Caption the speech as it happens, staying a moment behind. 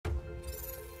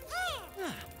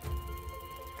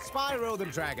Spyro the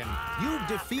Dragon. You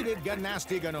defeated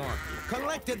Gnasty Ganor,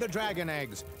 collected the dragon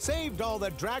eggs, saved all the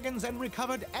dragons, and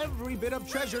recovered every bit of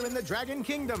treasure in the Dragon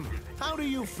Kingdom. How do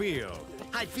you feel?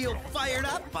 I feel fired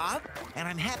up, Bob. And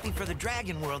I'm happy for the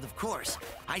dragon world, of course.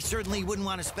 I certainly wouldn't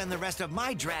want to spend the rest of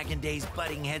my dragon days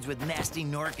butting heads with Nasty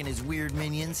Nork and his weird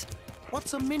minions.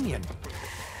 What's a minion?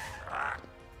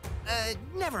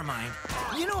 Never mind.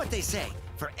 You know what they say.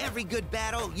 For every good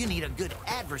battle, you need a good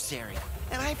adversary.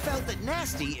 And I felt that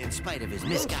Nasty, in spite of his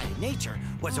misguided nature,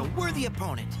 was a worthy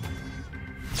opponent.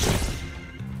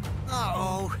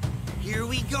 Uh-oh. Here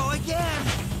we go again!